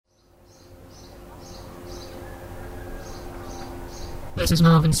This is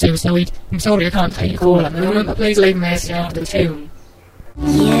Marvin Suicide. I'm sorry I can't take your call at the moment, but please leave a message after the tune.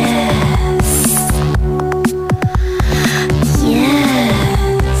 Yes.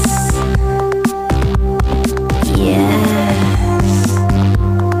 Yes. Yes.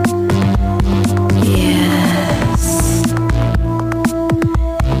 Yes.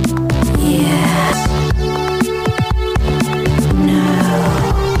 Yes. No.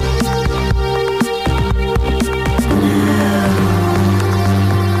 No.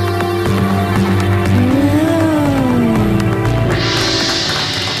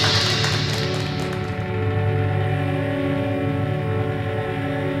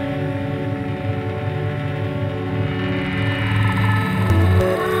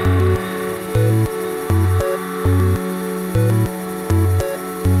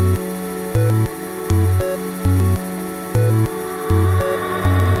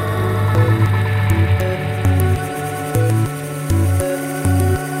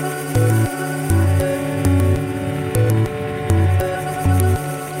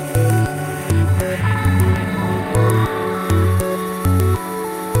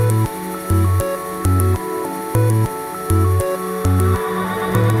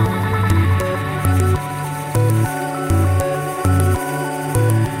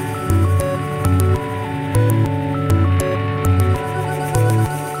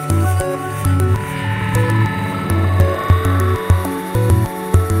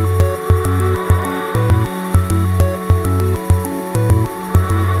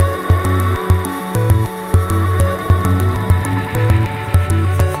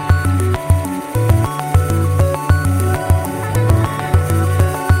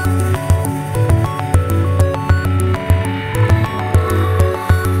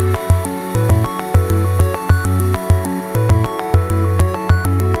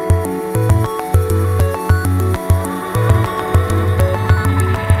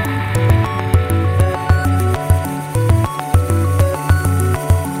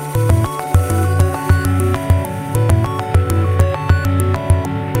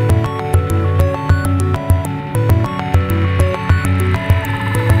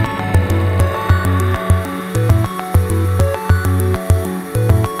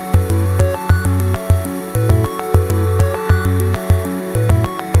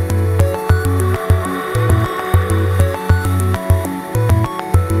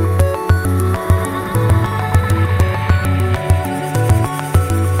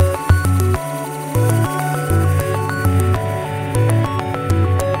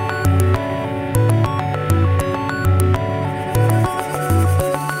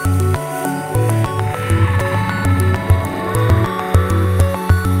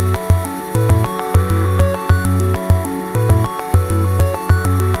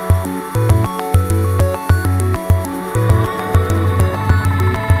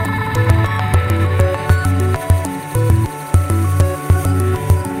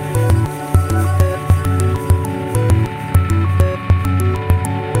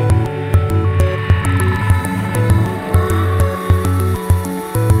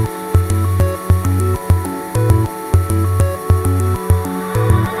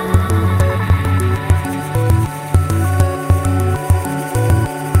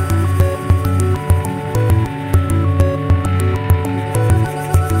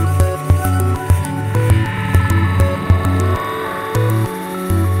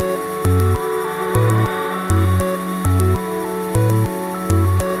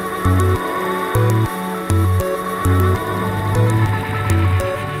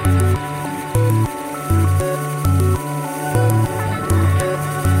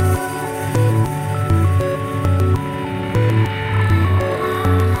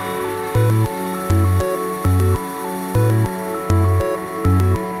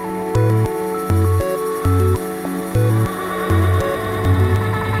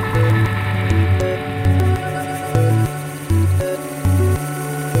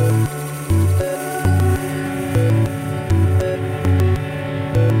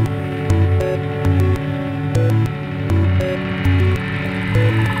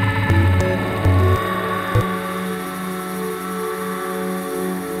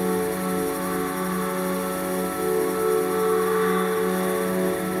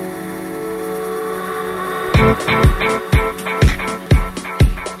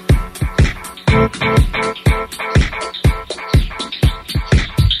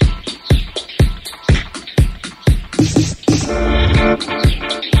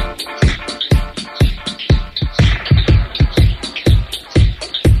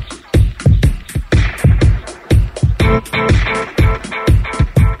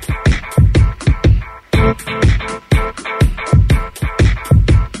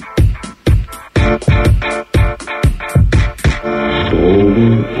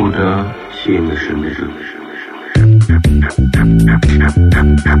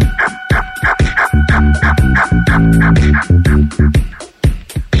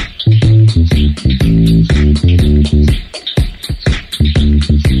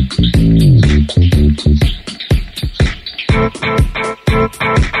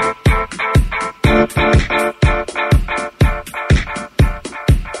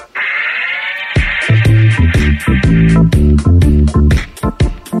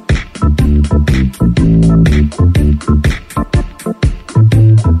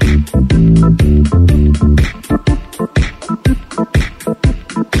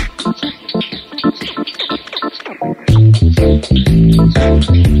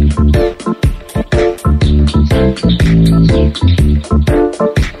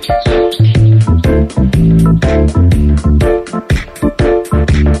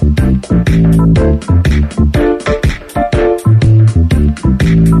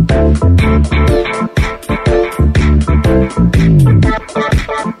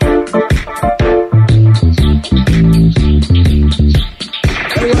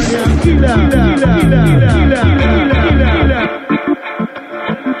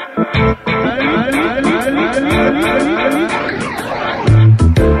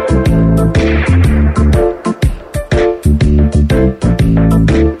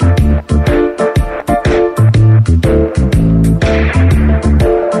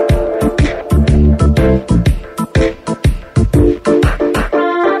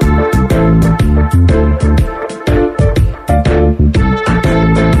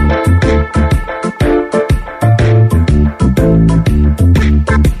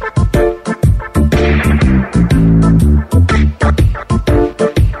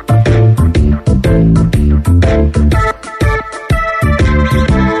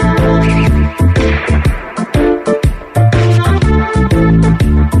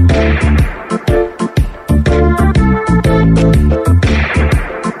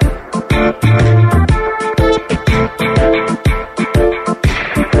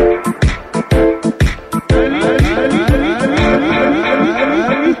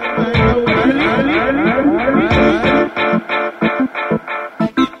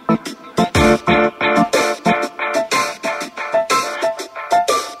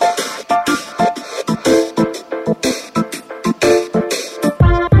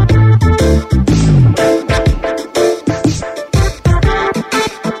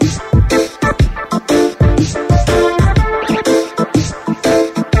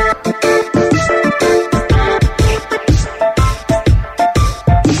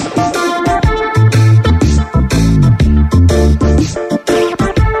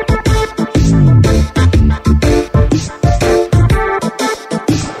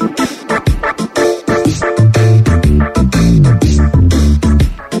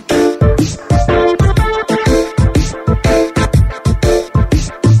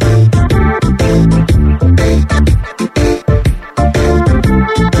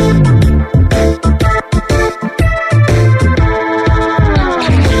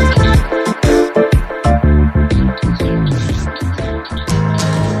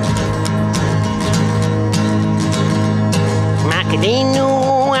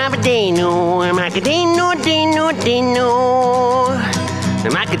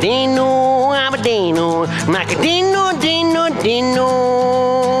 Macadino, Aberdino, Macadino, Dino, Dino.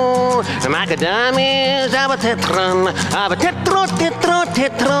 Macadamis, Abatetron, Abatetro, Tetro,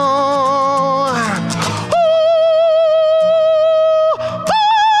 Tetro.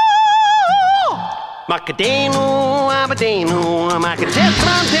 Macadino, Aberdino,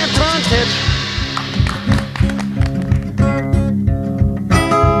 Macatetron, Tetron, Tetro.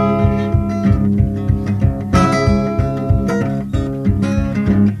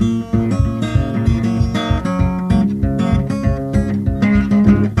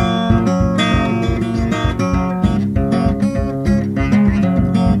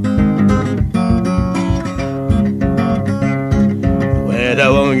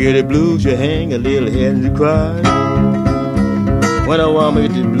 Get the blues, you hang a little head and you cry. When a woman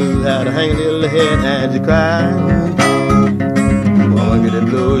get the blues, how to hang a little head and you cry. Woman get the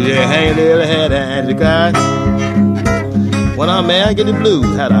blues, you hang a little head and you cry. When a man get the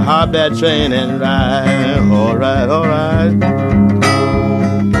blues, how to hop that train and ride. All right, all right.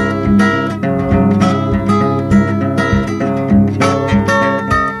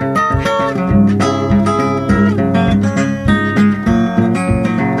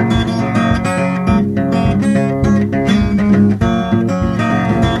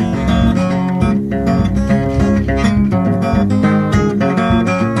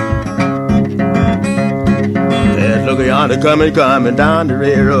 Coming down the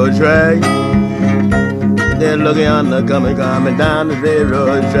railroad track. They're looking yonder, coming down the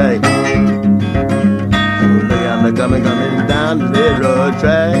railroad track. Look yonder, coming down the railroad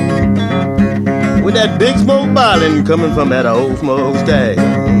track. With that big smoke bottling coming from that old smokestack.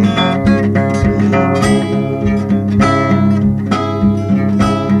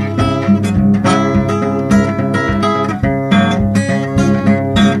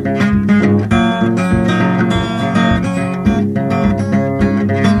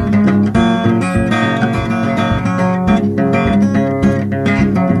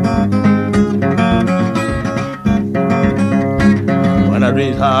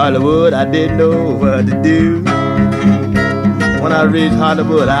 Hollywood, I didn't know what to do. When I reached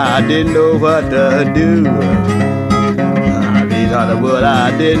Hollywood, I didn't know what to do. I reached Hollywood,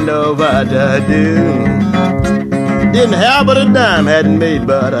 I didn't know what to do. Didn't have but a dime, hadn't made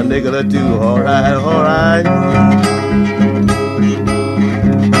but a nickel or two. Alright, alright.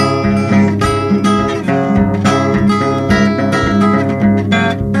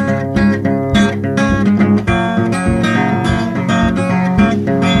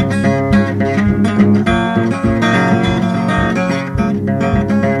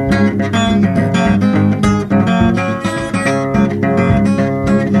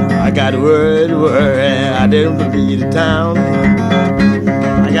 I didn't leave the town.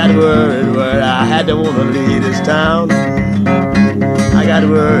 I got word, I had to want to leave this town. I got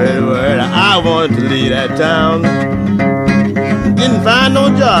word, I wanted to leave that town. Didn't find no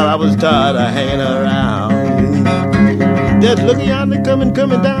job, I was tired of hanging around. Just looking yonder, coming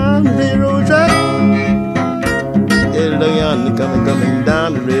down the railroad track. Just looking yonder, coming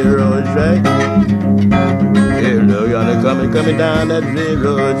down the railroad track. Just looking yonder, coming down that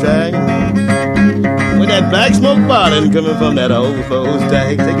railroad track. With that black smoke bottling coming from that old folks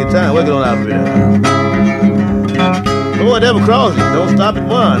tank. Take your time, work it on out there. Boy, never cross it, don't stop at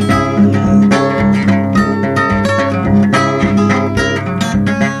one.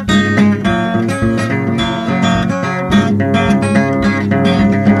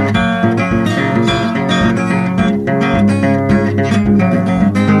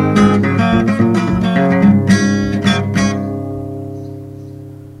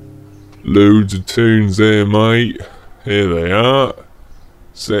 Loads of tunes there, mate. Here they are.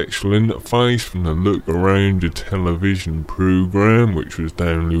 Sexual Interface from the Look Around Your Television programme, which was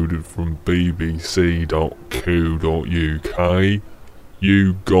downloaded from bbc.co.uk.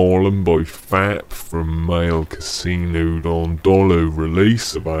 You Garland by Fap from Male Casino Don Dolo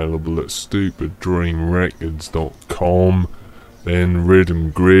release, available at StupidDreamRecords.com. Then Rhythm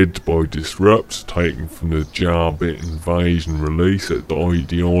Grid by Disrupt, taken from the Jarbit Invasion release at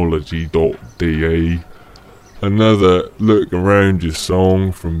ideology.de. Another Look Around Your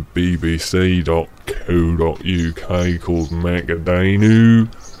song from bbc.co.uk called Macadanu.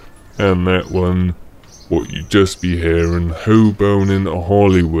 And that one, what you just be hearing, Hoboing into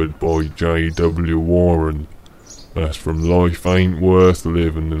Hollywood by J.W. Warren. That's from Life Ain't Worth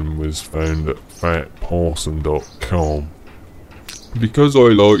Living and was found at fatparson.com. Because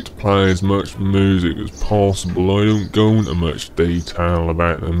I like to play as much music as possible, I don't go into much detail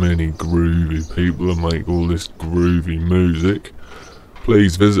about the many groovy people that make all this groovy music.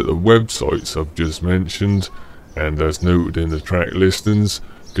 Please visit the websites I've just mentioned, and as noted in the track listings,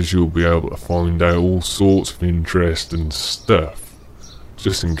 because you'll be able to find out all sorts of interesting stuff.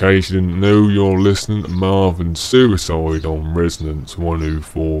 Just in case you didn't know, you're listening to Marvin Suicide on Resonance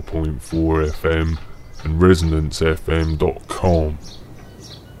 104.4 FM. and ResonanceFM.com.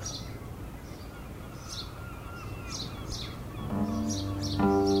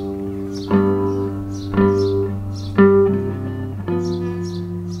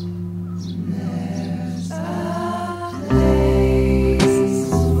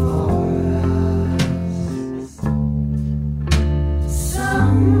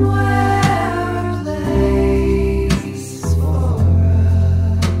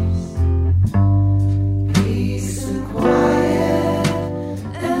 Peace and quiet.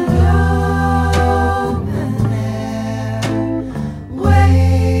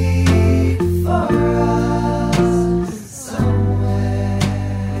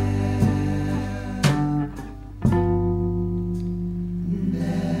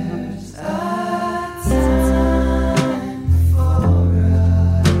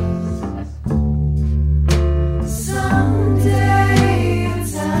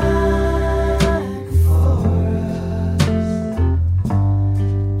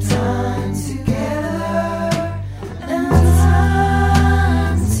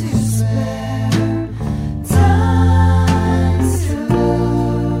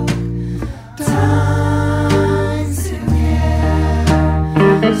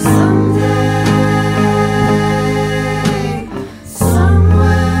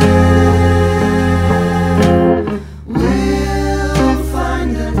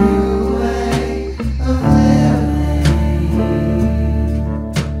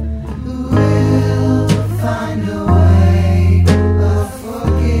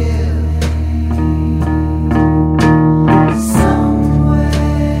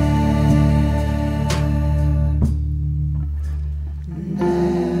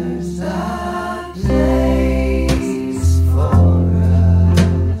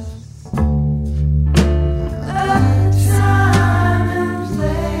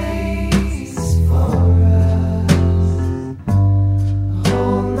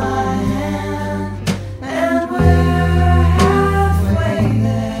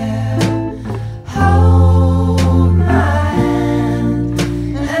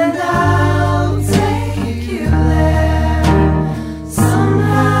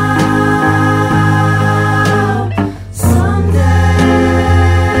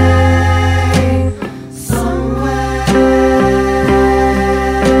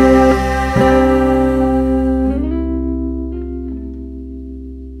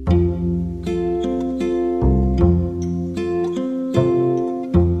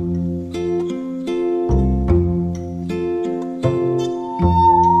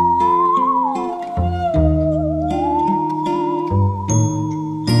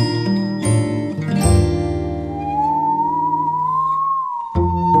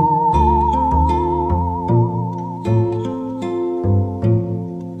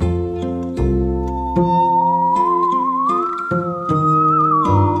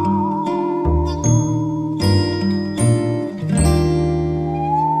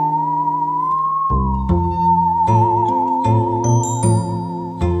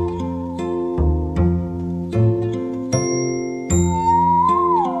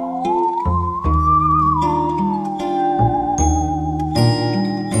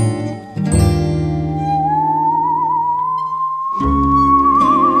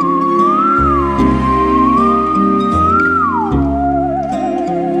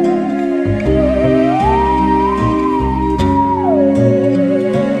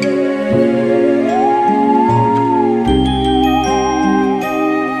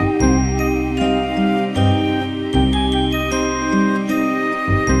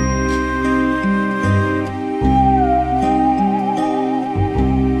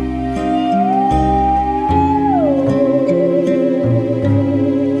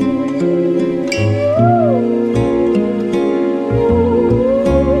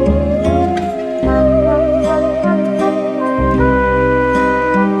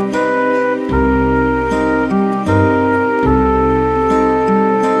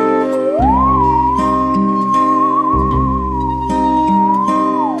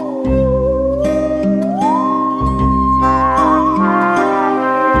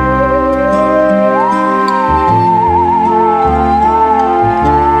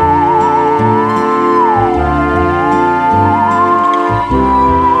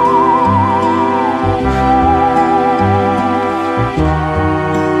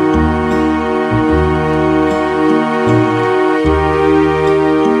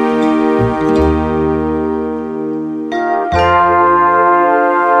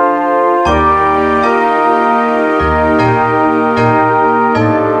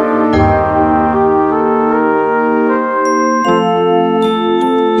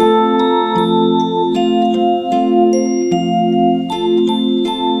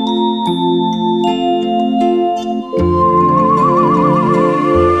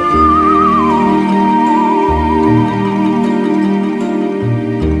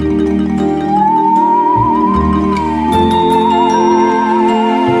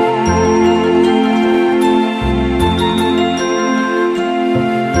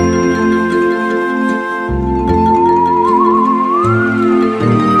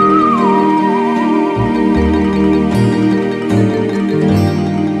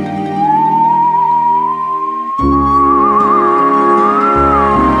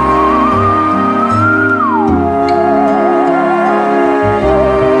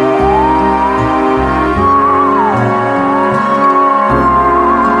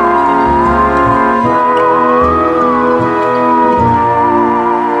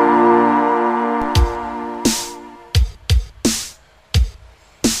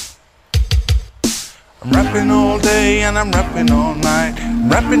 day and I'm rapping all night.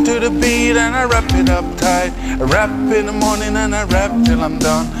 Rapping to the beat and I rap it up tight. I rap in the morning and I rap till I'm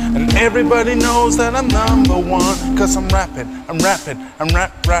done. And everybody knows that I'm number one. Cause I'm rapping, I'm rapping, I'm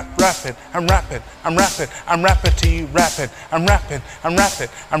rapping, I'm rapping, I'm rapping, I'm rapping till you rap it. I'm rapping, I'm rapping,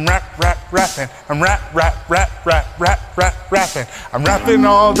 I'm rapping, I'm rapping. I'm rapping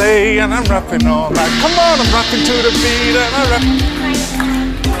all day and I'm rapping all night. Come on, I'm rapping to the beat and I rap.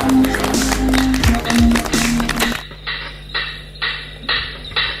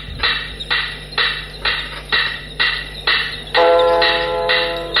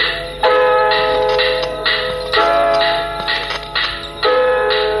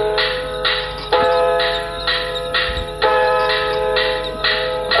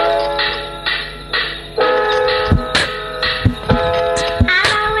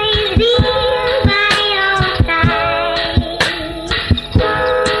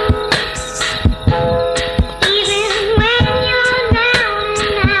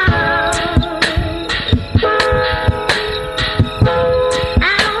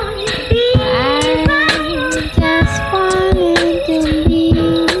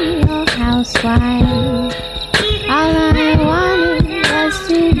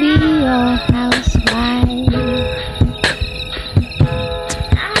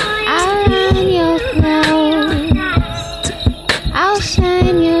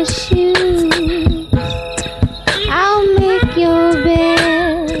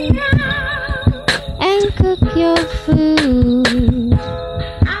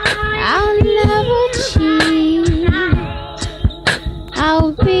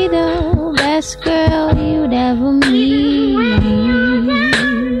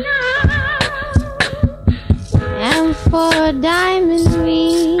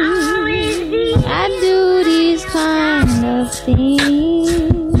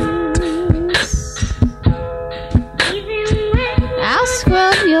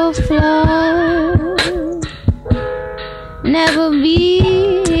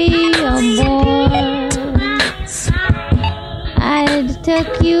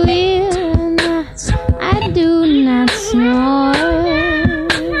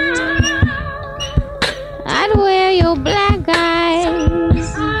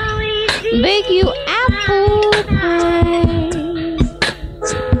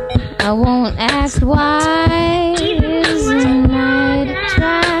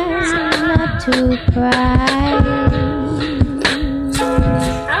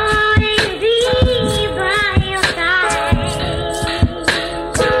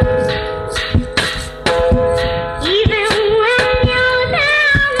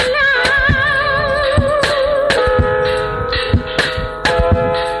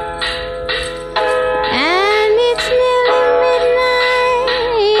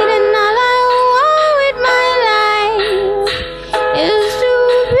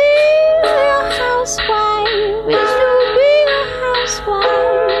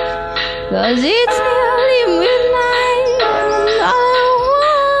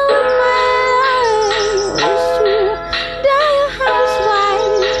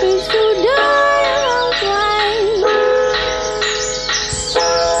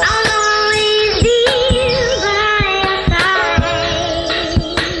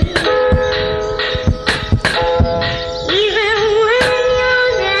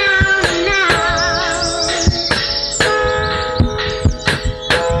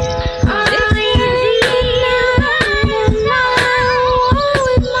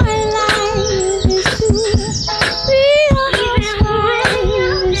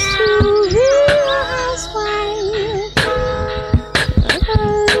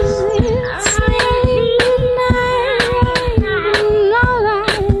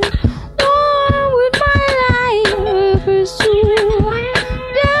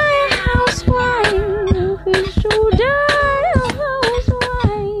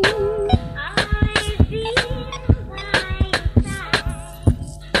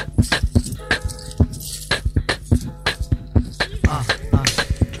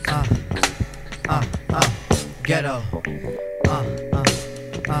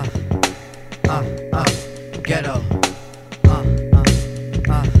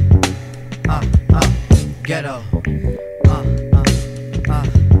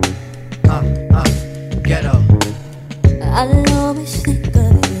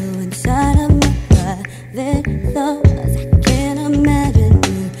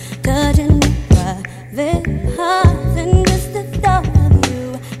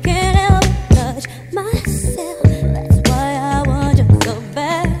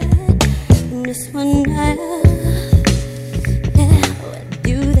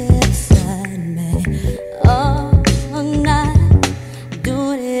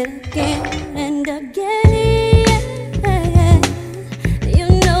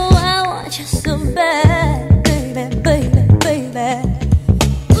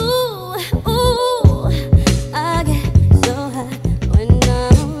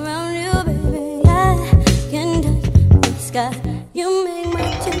 make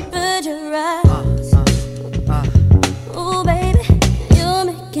my temperature rise. Oh, baby, you're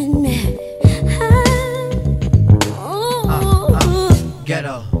making me high. Oh,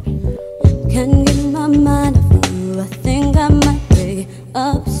 Ghetto. can't get my mind off you. I think I might be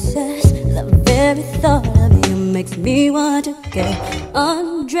obsessed. The very thought of you makes me want to get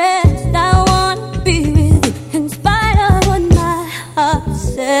undressed. I wanna be with you in spite of what my heart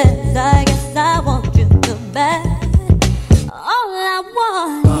says. I guess I want you so bad. All I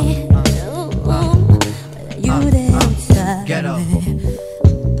want is you there inside Ghetto. me.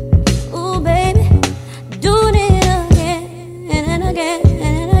 Ooh, baby, doing it again and again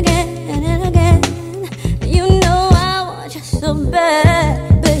and again and again. You know I want you so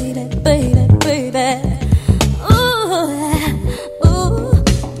bad, baby, baby, baby. Ooh, ooh.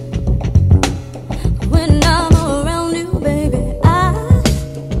 When I'm around you, baby,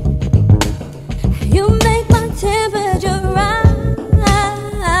 you make my temperature rise.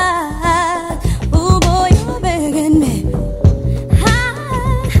 Ooh, boy, you're making me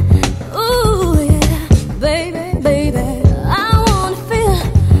high. Ooh, yeah, baby, baby, I wanna feel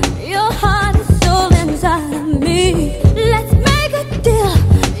your heart and soul inside of me. Let's make a deal.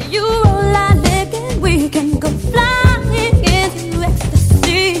 You roll, I lick, and we can go flying into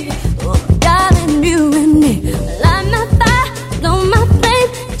ecstasy. Oh, darling, you and me, light my fire, blow my flame,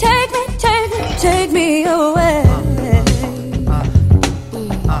 take me, take me, take me away.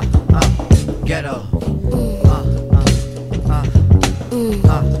 Ghetto.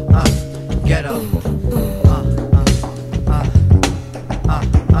 Ghetto.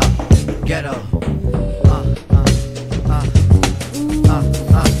 Ghetto.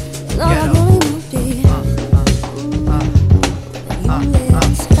 No, I really won't be. You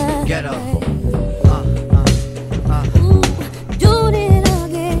inside. Ghetto. Ooh, doing it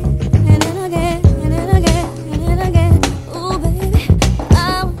again and then again and then again and then again. Ooh, baby, I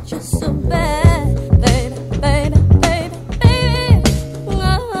want you so bad, baby, baby, baby, baby.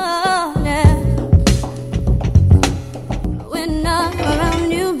 Oh, yeah. When I'm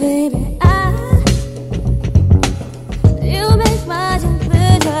around you, baby, you make my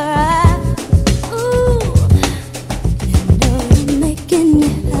temperature rise. Ooh, you know you're making me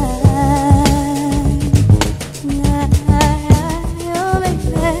high. You're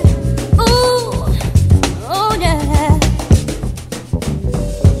making me, ooh, oh yeah.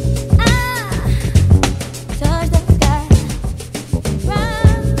 Touch the sky,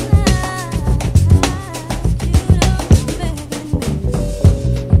 rise. You know you're making me.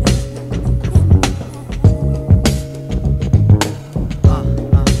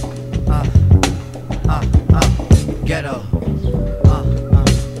 Ghetto.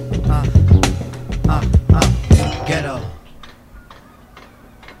 Ghetto.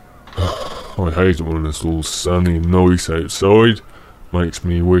 I hate it when it's all sunny and nice outside. Makes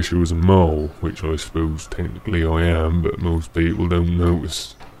me wish I was a mole, which I suppose technically I am, but most people don't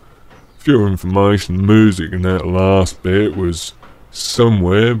notice. For your information, the music in that last bit was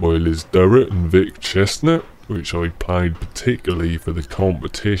Somewhere by Liz Durrett and Vic Chestnut, which I played particularly for the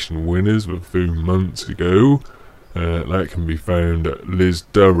competition winners a few months ago. That can be found at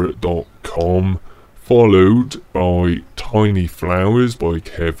lizdurrett.com, followed by Tiny Flowers by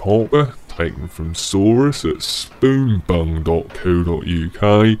Kev Hopper, taken from Saurus at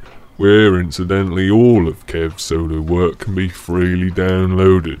spoonbung.co.uk, where incidentally all of Kev's solo work can be freely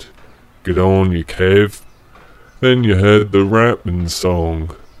downloaded. Good on you, Kev. Then you heard the Rappin'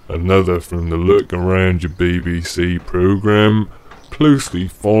 song, another from the Look Around Your BBC programme, closely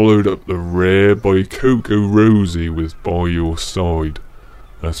followed up the Rare by Coco Rosie with By Your Side.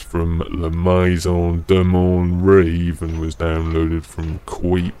 That's from La Maison de Mon Rêve and was downloaded from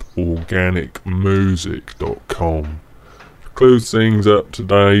queeporganicmusic.com. To close things up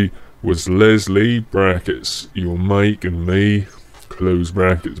today was Leslie, brackets, Your Make and Me, close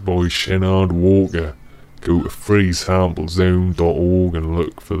brackets by Shenard Walker. Go to freesamplezone.org and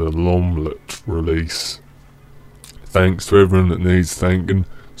look for the Lomlet release. Thanks to everyone that needs thanking,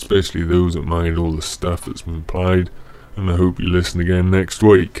 especially those that made all the stuff that's been played, and I hope you listen again next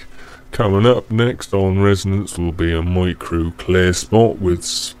week. Coming up next on Resonance will be a Micro Clear Spot with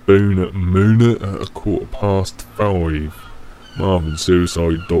Spoon at Moona at 5:15.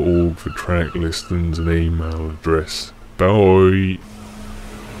 marvinsuicide.org for track listings and email address. Bye.